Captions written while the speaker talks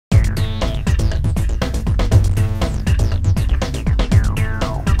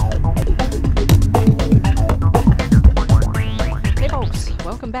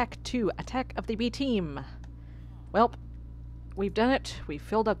to Attack of the B Team. Well, we've done it. We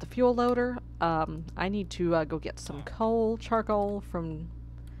filled up the fuel loader. I need to go get some charcoal from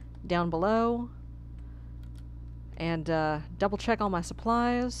down below. And double check all my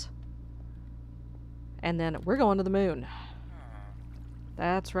supplies. And then we're going to the moon.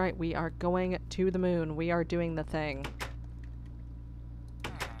 That's right, we are going to the moon. We are doing the thing.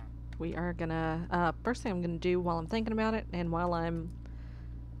 We are gonna, first thing I'm gonna do while I'm thinking about it, and while I'm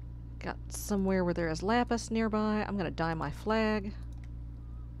got somewhere where there is lapis nearby, I'm gonna dye my flag.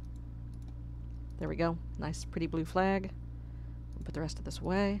 There we go. Nice, pretty blue flag. I'll put the rest of this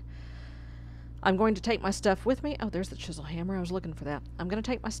away. I'm going to take my stuff with me. Oh, there's the chisel hammer. I was looking for that. I'm going to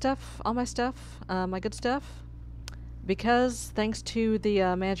take my stuff, all my stuff, my good stuff, because thanks to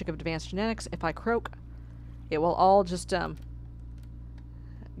the magic of advanced genetics, if I croak, it will all just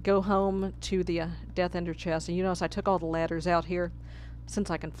go home to the Death Ender chest. And you notice I took all the ladders out here, since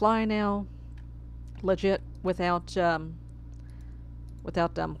I can fly now, legit, without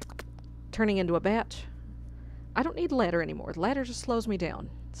turning into a bat. I don't need the ladder anymore. The ladder just slows me down.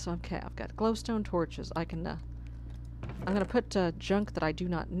 So, okay, I've got glowstone torches. I can, I'm going to put junk that I do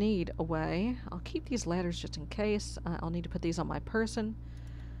not need away. I'll keep these ladders just in case. I'll need to put these on my person.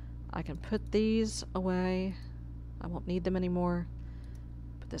 I can put these away. I won't need them anymore.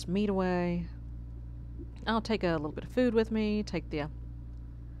 Put this meat away. I'll take a little bit of food with me. Take the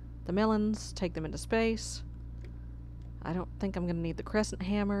melons. Take them into space. I don't think I'm going to need the crescent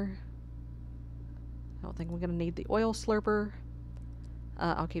hammer. I don't think I'm going to need the oil slurper.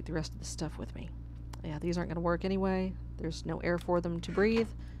 I'll keep the rest of the stuff with me. Yeah, these aren't going to work anyway. There's no air for them to breathe.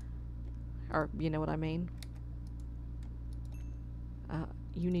 Or, you know what I mean.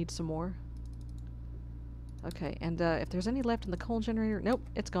 You need some more. Okay, and if there's any left in the coal generator... Nope,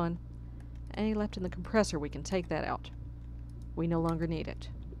 it's gone. Any left in the compressor, we can take that out. We no longer need it.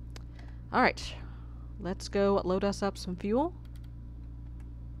 Alright, let's go load us up some fuel.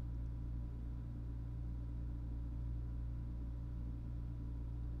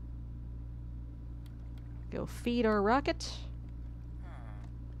 Go feed our rocket.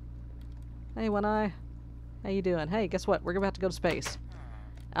 Hey, One Eye. How you doing? Hey, guess what? We're about to go to space.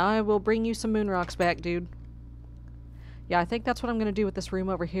 I will bring you some moon rocks back, dude. Yeah, I think that's what I'm going to do with this room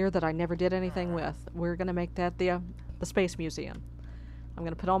over here that I never did anything with. We're going to make that the space museum. I'm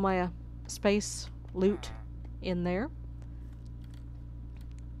going to put all my space loot in there.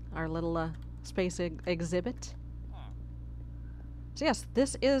 Our little space exhibit. So yes,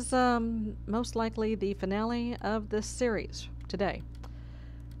 this is most likely the finale of this series today.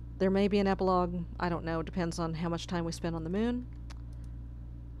 There may be an epilogue, I don't know, depends on how much time we spend on the moon.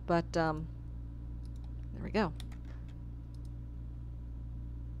 But, there we go.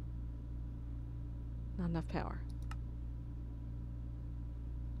 Not enough power.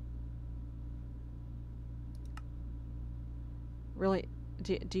 Really,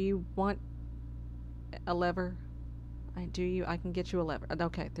 do you want a lever? I can get you a lever.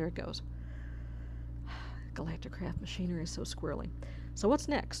 Okay, there it goes. Galacticraft machinery is so squirrely. So what's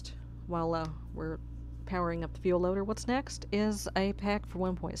next? While we're powering up the fuel loader, what's next is a pack for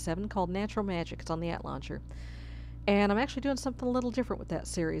 1.7 called Natural Magic. It's on the At Launcher. And I'm actually doing something a little different with that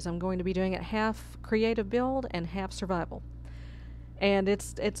series. I'm going to be doing it half creative build and half survival. And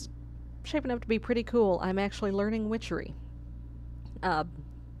it's shaping up to be pretty cool. I'm actually learning witchery.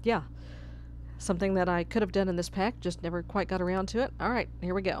 Yeah. Something that I could have done in this pack, just never quite got around to it. Alright,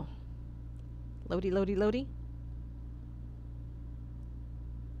 here we go. Loady, loady, loady.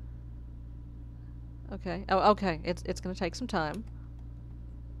 Okay. Oh, okay. It's going to take some time.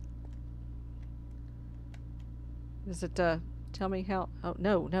 Does it, tell me how... Oh,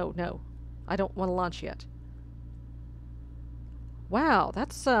 no, no, no. I don't want to launch yet. Wow,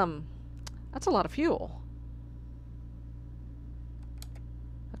 that's a lot of fuel.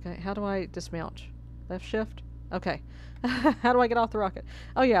 Okay, how do I dismount? Left shift? Okay. How do I get off the rocket?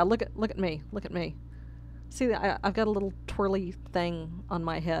 Oh yeah, look at me. Look at me. See, I've got a little twirly thing on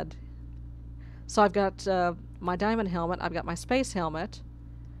my head. So I've got my diamond helmet, I've got my space helmet,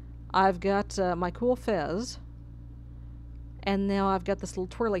 I've got my cool fez, and now I've got this little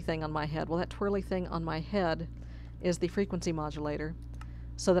twirly thing on my head. Well, that twirly thing on my head is the frequency modulator,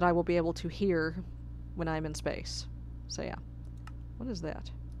 so that I will be able to hear when I'm in space. So yeah. What is that?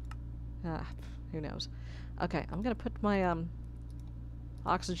 Who knows. Okay, I'm gonna put my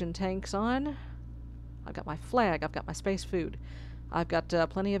oxygen tanks on. I've got my flag, I've got my space food. I've got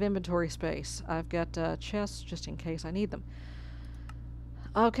plenty of inventory space. I've got chests just in case I need them.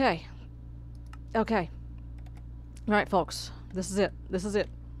 Okay. Okay. Alright, folks. This is it. This is it.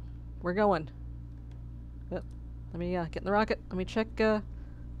 We're going. Let me get in the rocket. Let me check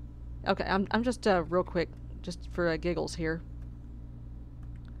Okay, I'm just real quick, just for giggles here.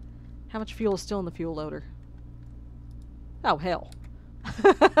 How much fuel is still in the fuel loader? Oh, hell.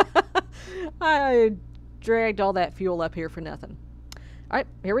 I dragged all that fuel up here for nothing. Alright,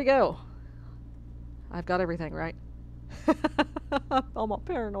 here we go. I've got everything, right? I'm all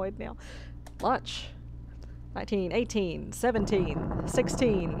paranoid now. Launch. 19, 18, 17,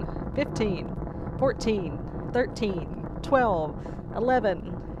 16, 15, 14, 13, 12,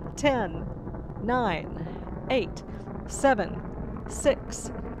 11, 10, 9, 8, 7,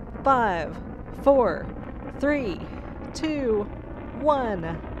 6, 5, 4, 3, 2,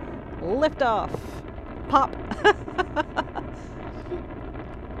 1. Liftoff. Pop.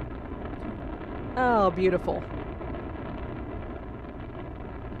 Oh, beautiful.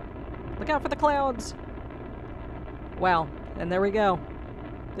 Look out for the clouds. Wow. And there we go.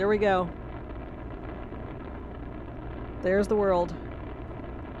 There we go. There's the world.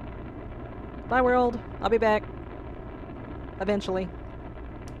 Bye, world. I'll be back. Eventually.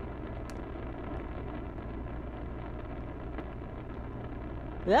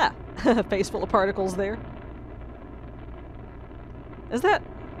 Yeah. Face full of particles there. Is that...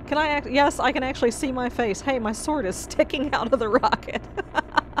 Can I act... Yes, I can actually see my face. Hey, my sword is sticking out of the rocket.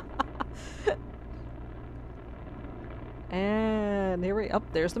 And here we... Oh,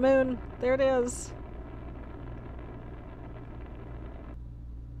 there's the moon. There it is.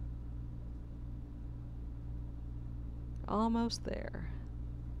 Almost there.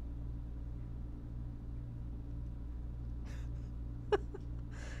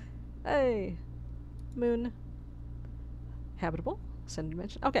 Hey. Moon. Habitable. Send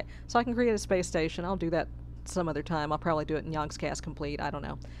dimension. Okay, so I can create a space station. I'll do that some other time. I'll probably do it in Young's Cast Complete. I don't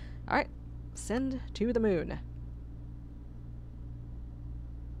know. Alright. Send to the moon.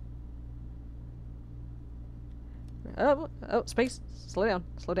 Oh, space. Slow down.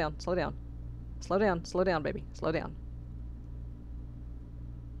 Slow down. Slow down. Slow down. Slow down, baby. Slow down.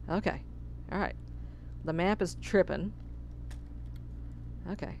 Okay. Alright. The map is tripping.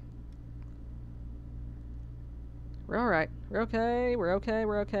 Okay. We're alright. We're okay. We're okay.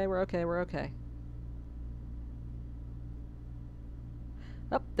 We're okay. We're okay. We're okay.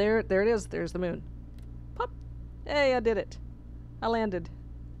 Oh, there it is. There's the moon. Pop. Hey, I did it. I landed.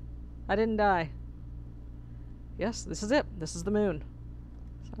 I didn't die. Yes, this is it. This is the moon.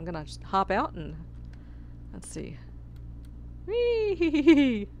 So I'm gonna just hop out and... Let's see.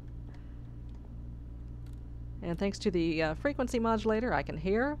 Whee! And thanks to the frequency modulator, I can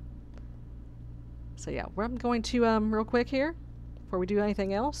hear. So yeah, I'm going to real quick here before we do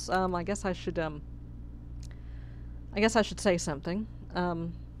anything else. I guess I should say something. I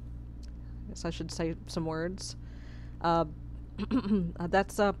guess I should say some words. That's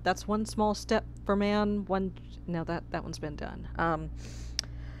one small step for man. No, that one's been done.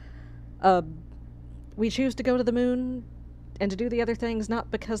 We choose to go to the moon and to do the other things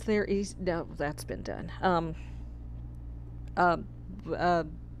not because there is... No, that's been done.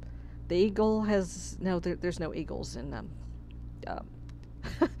 The eagle has... No, there's no eagles in...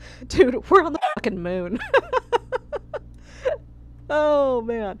 Dude, we're on the fucking moon. Oh,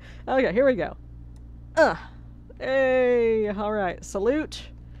 man. Okay, here we go. Hey, alright, salute.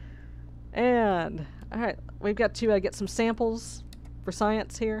 And, alright, we've got to get some samples for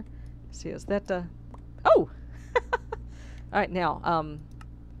science here. Let's see, is that... Oh! Alright, now,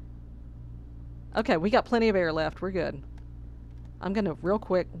 okay, we got plenty of air left. We're good. I'm gonna, real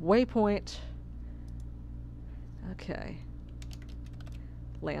quick, waypoint. Okay.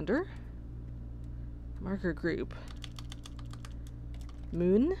 Lander. Marker group.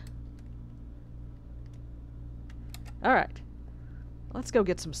 Moon. Alright. Let's go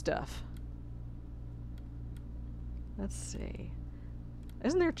get some stuff. Let's see.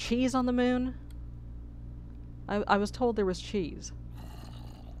 Isn't there cheese on the moon? I was told there was cheese.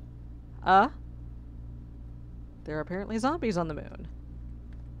 There are apparently zombies on the moon.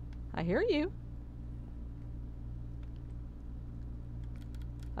 I hear you.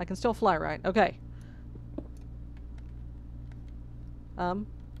 I can still fly, right? Okay. Come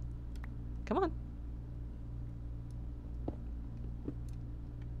on.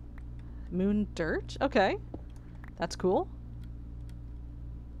 Moon dirt? Okay. That's cool.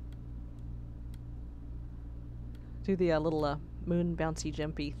 Do the little moon bouncy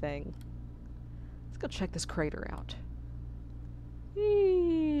jumpy thing. Let's go check this crater out.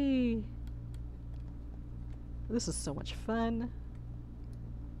 Eee. This is so much fun.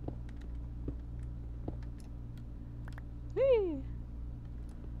 Eee.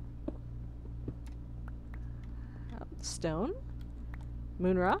 Stone.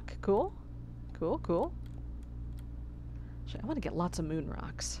 Moon rock. Cool. Cool, cool. Actually, I want to get lots of moon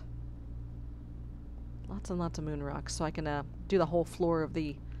rocks. Lots and lots of moon rocks, so I can do the whole floor of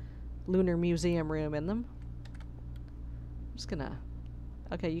the lunar museum room in them. I'm just gonna...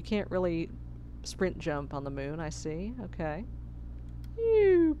 Okay, you can't really sprint jump on the moon, I see. Okay.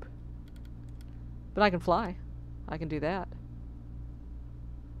 Yoop. But I can fly. I can do that.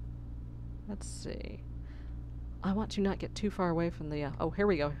 Let's see. I want to not get too far away from the... oh, here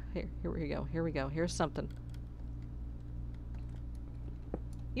we go. Here we go. Here we go. Here's something.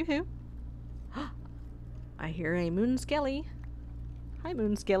 Yoo-hoo. I hear a moon skelly. Hi,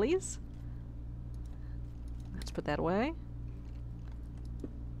 moon skellies. Let's put that away.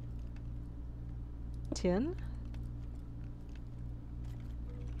 Tin.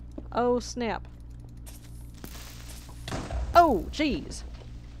 Oh, snap. Oh, jeez.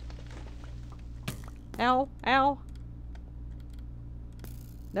 Ow, ow.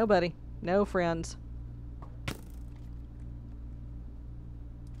 Nobody. No friends.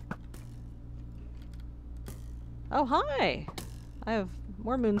 Oh, hi. I have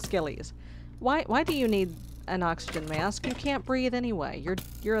more moon skellies. Why do you need an oxygen mask? You can't breathe anyway.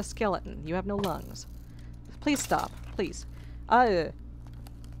 You're a skeleton. You have no lungs. Please stop. Please.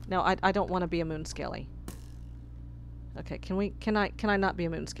 No, I don't want to be a moon skelly. Okay, can I not be a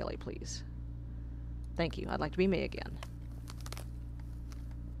moon skelly, please? Thank you. I'd like to be me again.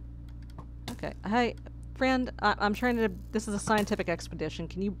 Okay. Hey, friend, I'm trying to... This is a scientific expedition.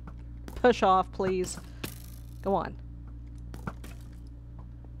 Can you push off, please? Go on.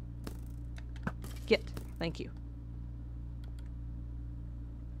 Get. Thank you.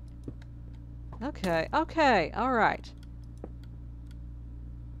 Okay. Okay. All right.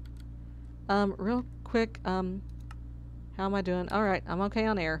 Real quick, how am I doing? All right. I'm okay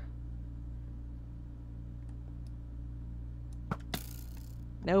on air.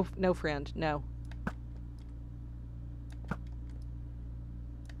 No friend. No.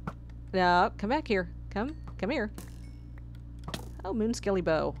 No, come back here. Come here. Oh, moon skelly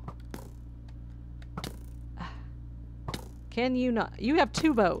bow. Can you not? You have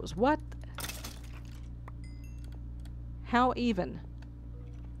 2 bows. What? How even?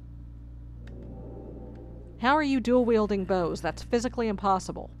 How are you dual wielding bows? That's physically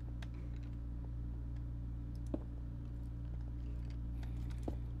impossible.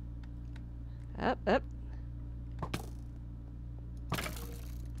 Up.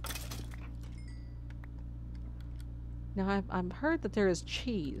 Now, I've heard that there is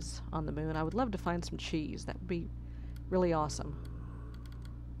cheese on the moon. I would love to find some cheese. That would be really awesome.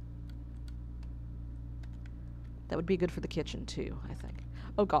 That would be good for the kitchen, too, I think.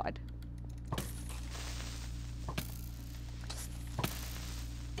 Oh, God.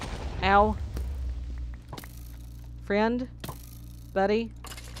 Ow. Friend? Buddy?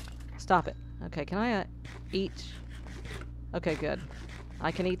 Stop it. Okay, can I eat? Okay, good.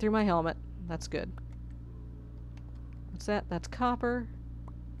 I can eat through my helmet. That's good. What's that? That's copper.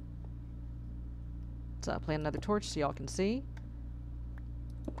 Let's plant another torch so y'all can see.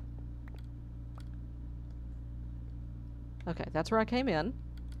 Okay, that's where I came in.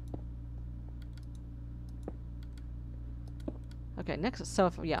 Okay, next, so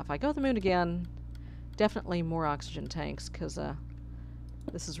if I go to the moon again, definitely more oxygen tanks, because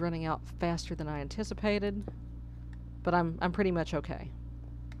this is running out faster than I anticipated. But I'm pretty much okay.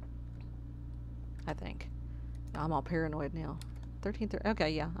 I think. I'm all paranoid now. 13:30.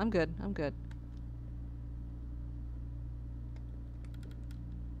 Okay, yeah, I'm good. I'm good.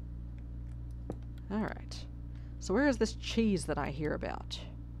 All right. So where is this cheese that I hear about?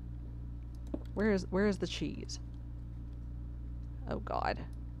 Where is the cheese? Oh God.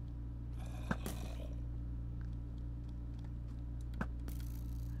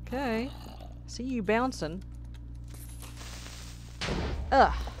 Okay. See you bouncing.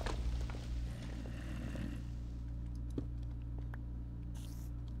 Ugh.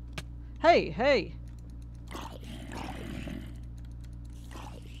 Hey, hey.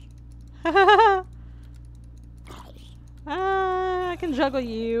 I can juggle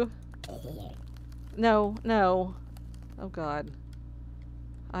you. No, no. Oh God.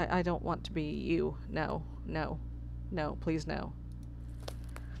 I don't want to be you. No, no, no, please no.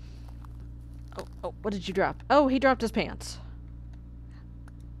 Oh, what did you drop? Oh, he dropped his pants.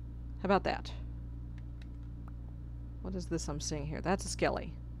 How about that? What is this I'm seeing here? That's a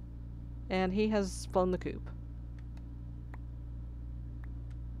skelly. And he has flown the coop.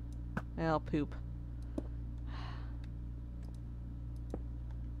 Well, poop.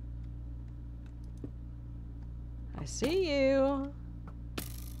 I see you.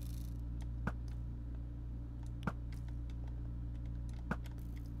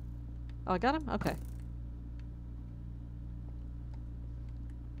 Oh, I got him? Okay.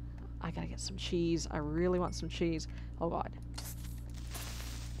 I gotta get some cheese. I really want some cheese. Oh god.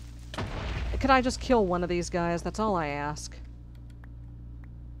 Could I just kill one of these guys? That's all I ask.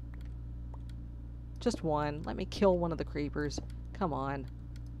 Just one. Let me kill one of the creepers. Come on.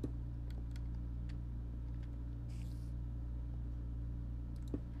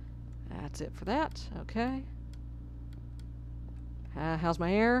 That's it for that. Okay. How's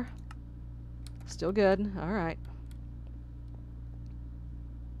my air? Still good. Alright.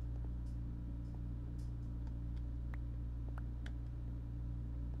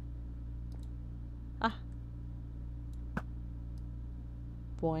 Ah.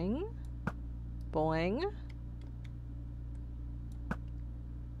 Boing. Boing.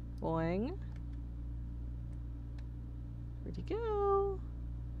 Boing. Where'd he go?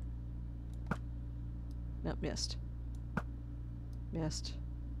 Nope, missed. Missed.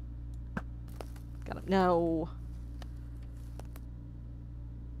 Got him. No!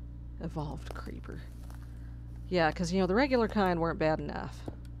 Evolved creeper. Yeah, because, you know, the regular kind weren't bad enough.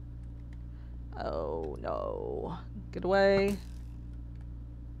 Oh, no. Get away.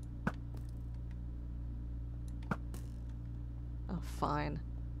 Oh, fine.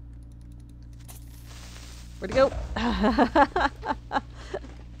 Where'd he go?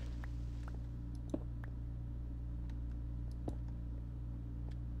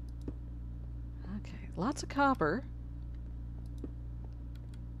 Okay, lots of copper.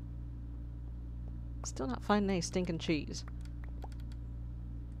 Still not finding any stinking cheese.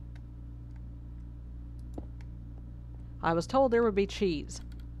 I was told there would be cheese.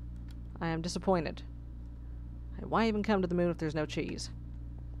 I am disappointed. Why even come to the moon if there's no cheese?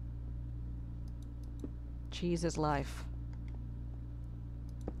 Cheese is life.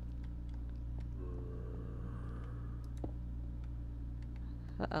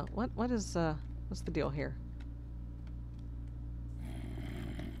 Uh-oh. What's the deal here?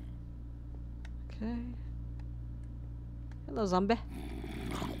 Okay. Hello, zombie.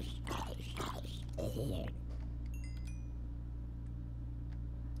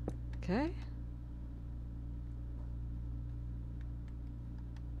 Okay.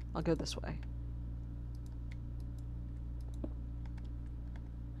 I'll go this way.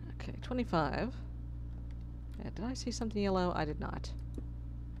 Okay, 25. Yeah, did I see something yellow? I did not.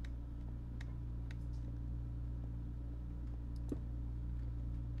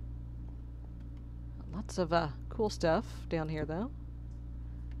 Lots of cool stuff down here, though.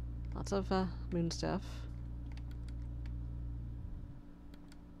 Lots of moon stuff.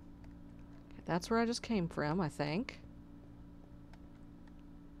 Okay, that's where I just came from, I think.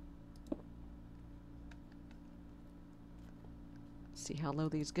 See how low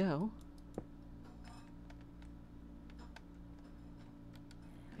these go.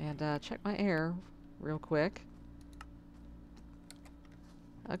 And check my air real quick.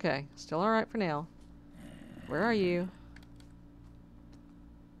 Okay, still alright for now. Where are you?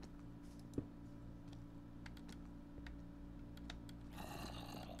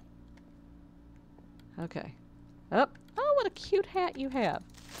 Okay. Oh, what a cute hat you have.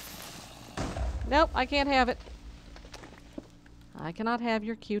 Nope, I can't have it. I cannot have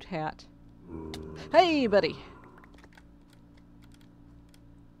your cute hat. Hey, buddy!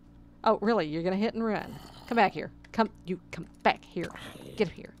 Oh, really? You're gonna hit and run? Come back here. Come back here. Get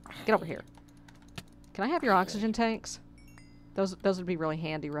here. Get over here. Can I have your oxygen tanks? Those would be really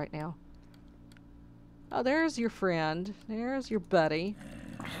handy right now. Oh, there's your friend. There's your buddy.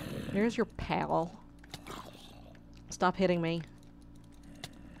 There's your pal. Stop hitting me.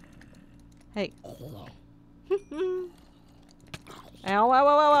 Hey. Ow, ow, ow,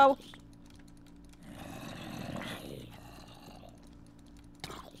 ow, ow.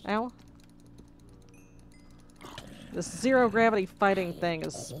 Ow. This zero gravity fighting thing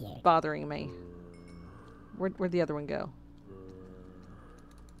is bothering me. Where'd the other one go?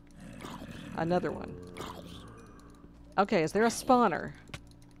 Another one. Okay, is there a spawner?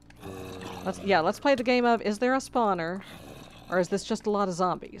 Let's play the game of, is there a spawner? Or is this just a lot of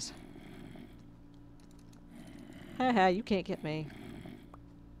zombies? Haha, you can't get me.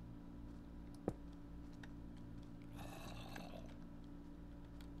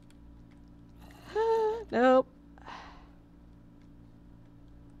 Nope.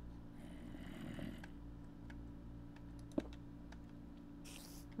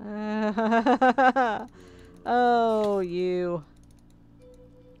 Oh, you.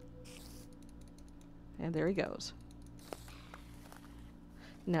 And there he goes.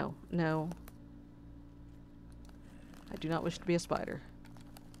 No, no. I do not wish to be a spider.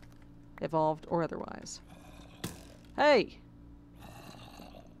 Evolved or otherwise. Hey!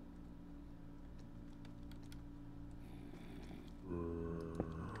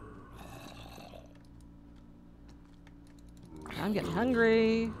 I'm getting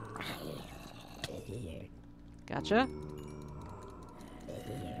hungry. Gotcha.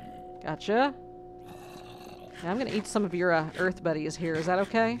 Gotcha. Now I'm gonna eat some of your earth buddies here. Is that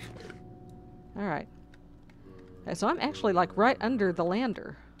okay? Alright. Okay, so I'm actually like right under the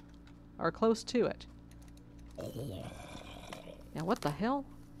lander. Or close to it. Now what the hell?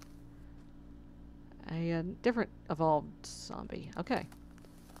 A different evolved zombie. Okay.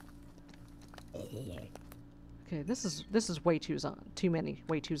 Okay, this is way too many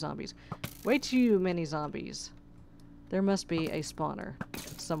zombies. Way too many zombies. There must be a spawner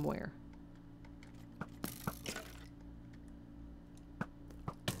somewhere.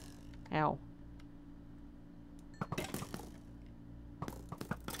 Ow.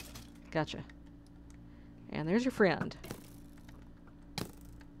 Gotcha. And there's your friend.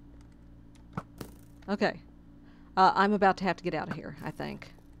 Okay. I'm about to have to get out of here, I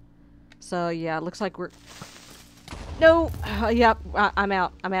think. So, yeah, it looks like we're... No! Yep, I'm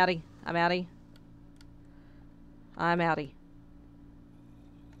out. I'm outie. I'm outie. I'm outie.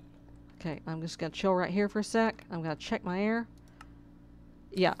 Okay, I'm just gonna chill right here for a sec. I'm gonna check my air.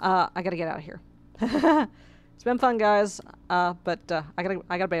 Yeah, I gotta get out of here. It's been fun, guys. But I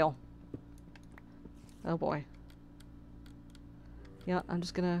gotta bail. Oh boy. Yeah, I'm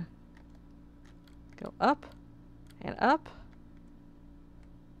just gonna go up and up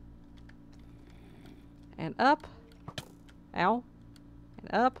and up. Ow.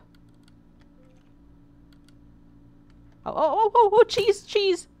 And up. Oh, cheese,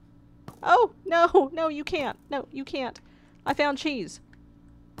 cheese. Oh, no, you can't. No, you can't. I found cheese.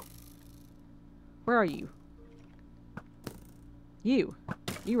 Where are you? You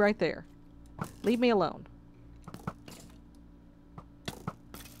right there. Leave me alone.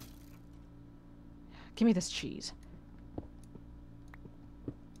 Give me this cheese.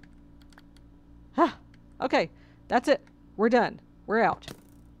 Ah, okay, that's it. We're done. We're out.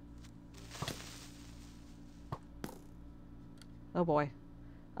 Oh boy.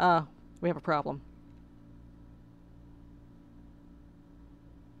 We have a problem.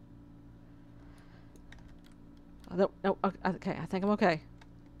 No, okay, I think I'm okay.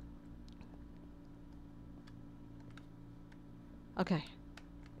 Okay.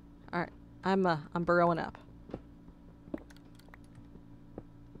 Alright. I'm burrowing up.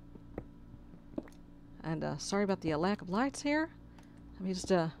 And, sorry about the lack of lights here. Let me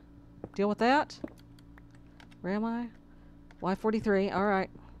just, deal with that. Where am I? Y43,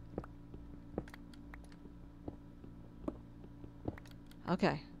 alright.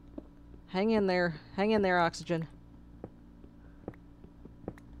 Okay. Hang in there, oxygen.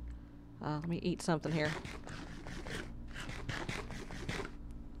 Let me eat something here.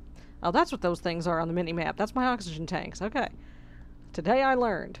 Oh, that's what those things are on the mini-map. That's my oxygen tanks. Okay. Today I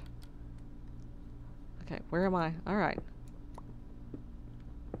learned. Okay, where am I? Alright.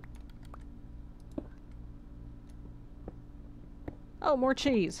 Oh, more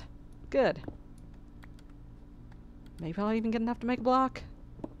cheese. Good. Maybe I'll even get enough to make a block.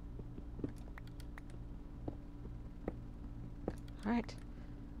 Alright.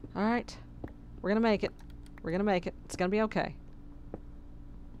 Alright. We're gonna make it. We're gonna make it. It's gonna be okay.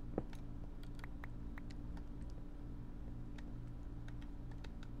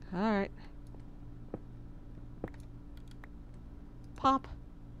 Alright. Pop.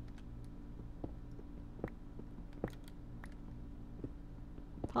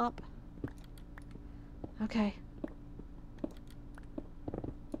 Pop. Okay.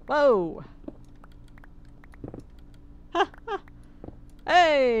 Whoa! Ha ha!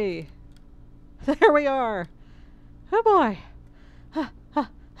 Hey! There we are! Oh boy! Ha ha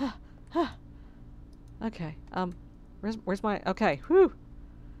ha ha! Okay, where's my... Okay, whew!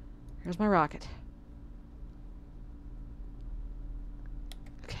 Here's my rocket.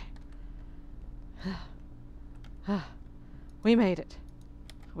 Okay. We made it.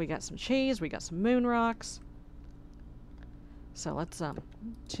 We got some cheese, we got some moon rocks. So let's,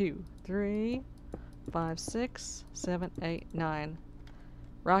 2, 3, 5, 6, 7, 8, 9.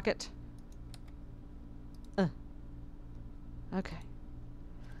 Rocket. Okay.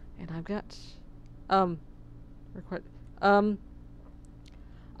 And I've got, record, I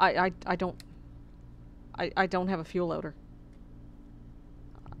don't have a fuel loader.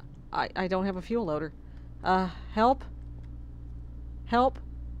 I don't have a fuel loader. Help? Help?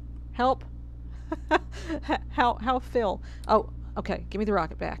 Help? How Phil? Oh, okay. Give me the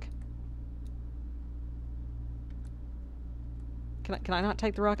rocket back. Can I not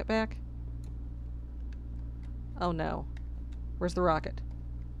take the rocket back? Oh no. Where's the rocket?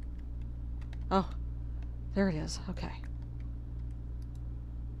 Oh, there it is. Okay.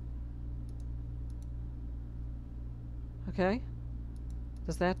 Okay.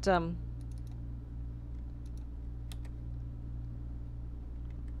 Is that,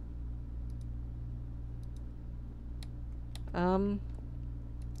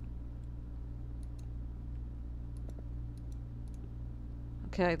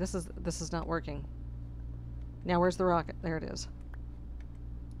 okay, this is not working. Now where's the rocket? There it is.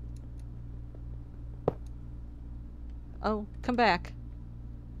 Oh, come back.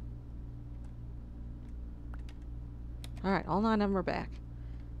 Alright, all 9 of them are back.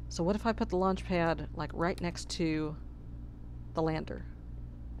 So what if I put the launch pad, like, right next to the lander?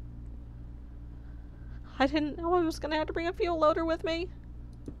 I didn't know I was gonna have to bring a fuel loader with me.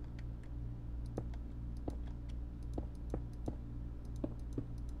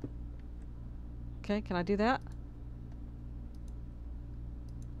 Okay, can I do that?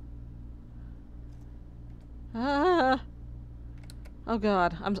 Ah! Oh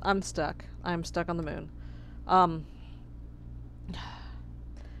god, I'm stuck. I'm stuck on the moon.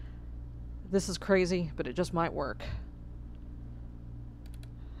 This is crazy, but it just might work.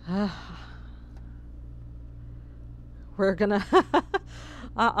 We're gonna...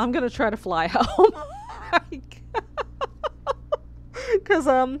 I'm gonna try to fly home. Because,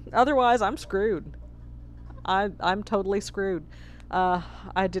 otherwise I'm screwed. I'm totally screwed.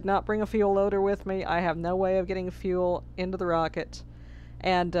 I did not bring a fuel loader with me. I have no way of getting fuel into the rocket.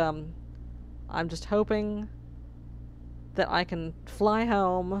 And, I'm just hoping that I can fly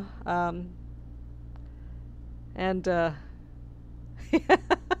home, and,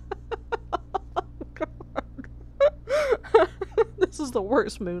 this is the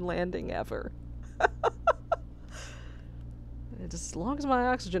worst moon landing ever. As long as my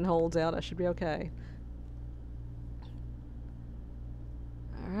oxygen holds out, I should be okay.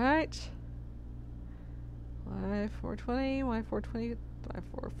 Alright. Y420, Y420,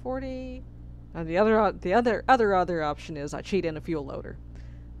 Y440. And the other option is I cheat in a fuel loader.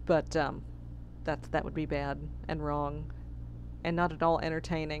 But that would be bad and wrong and not at all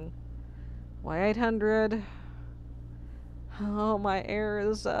entertaining. Y800. Oh, my air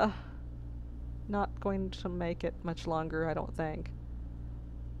is not going to make it much longer, I don't think.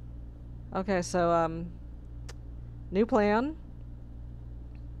 Okay, so new plan.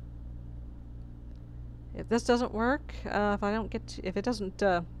 If this doesn't work, if it doesn't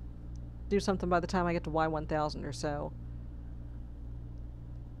do something by the time I get to Y1000 or so,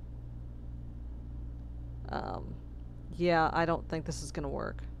 yeah, I don't think this is gonna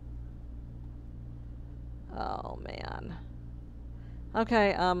work. Oh man.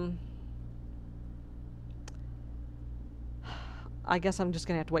 Okay, I guess I'm just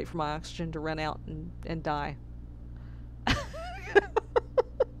gonna have to wait for my oxygen to run out and die.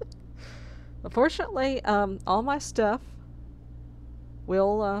 Fortunately, all my stuff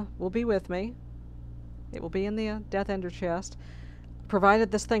will be with me. It will be in the Death Ender chest,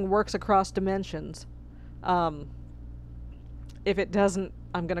 provided this thing works across dimensions. If it doesn't,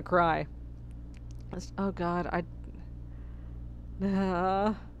 I'm gonna cry. Oh God,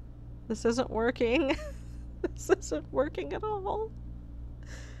 this isn't working. This isn't working at all.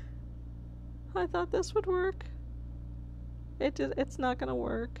 I thought this would work. It's not gonna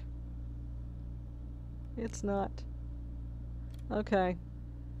work. It's not. Okay.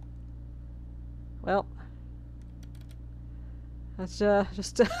 Well, that's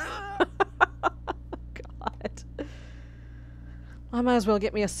just God. I might as well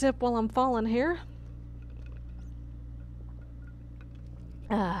get me a sip while I'm falling here.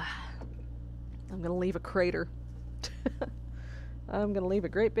 I'm gonna leave a crater. I'm gonna leave a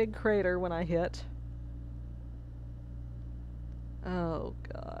great big crater when I hit. Oh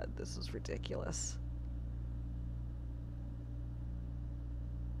God, this is ridiculous.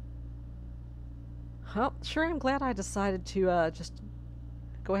 Well, sure, I'm glad I decided to just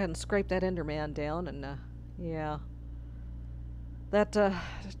go ahead and scrape that Enderman down, and yeah, that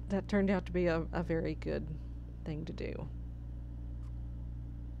turned out to be a very good thing to do.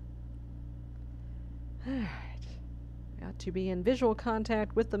 Alright, got to be in visual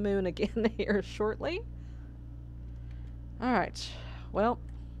contact with the moon again here shortly. Alright, well,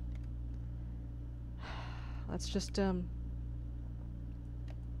 let's just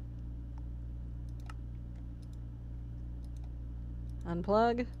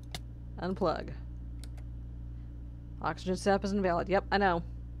unplug, unplug. Oxygen setup is invalid. Yep, I know.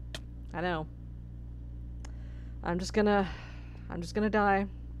 I know. I'm just gonna die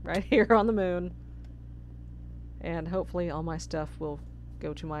right here on the moon. And hopefully all my stuff will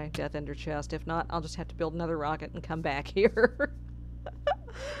go to my Death Ender chest. If not, I'll just have to build another rocket and come back here.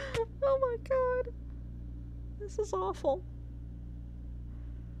 Oh my God. This is awful.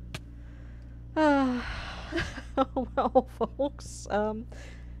 Well, folks,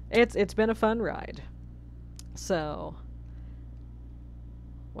 it's been a fun ride. So,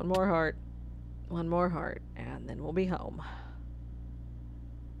 one more heart, and then we'll be home.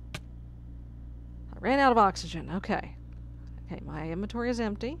 I ran out of oxygen. Okay. Okay, my inventory is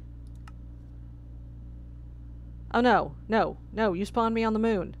empty. Oh no, no, no, you spawned me on the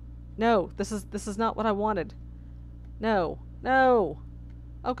moon. No, this is not what I wanted. No, no.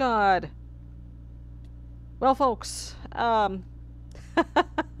 Oh god. Well, folks, oh,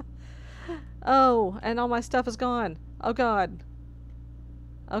 and all my stuff is gone. Oh god.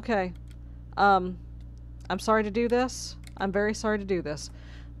 Okay. I'm sorry to do this. I'm very sorry to do this.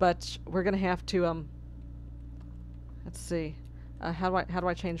 But we're gonna have to, let's see. How do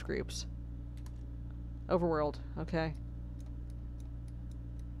I change groups? Overworld, okay.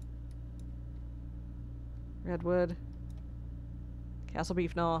 Redwood. Castle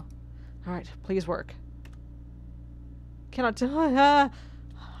Beef Gnaw. Alright, please work. Cannot tell.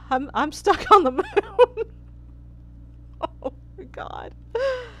 I'm stuck on the moon. Oh my god.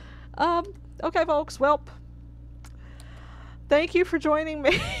 Okay, folks. Well, thank you for joining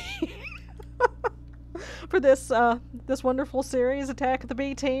me for this this wonderful series, Attack of the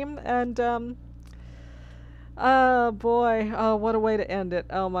B Team, and oh boy, oh what a way to end it.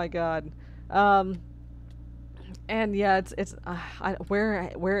 Oh my god. And yeah, it's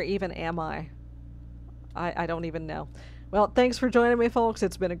where even am I? I don't even know. Well, thanks for joining me, folks.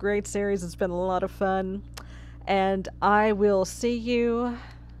 It's been a great series. It's been a lot of fun. And I will see you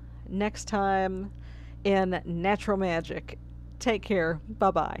next time in Natural Magic. Take care.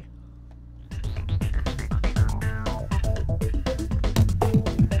 Bye-bye.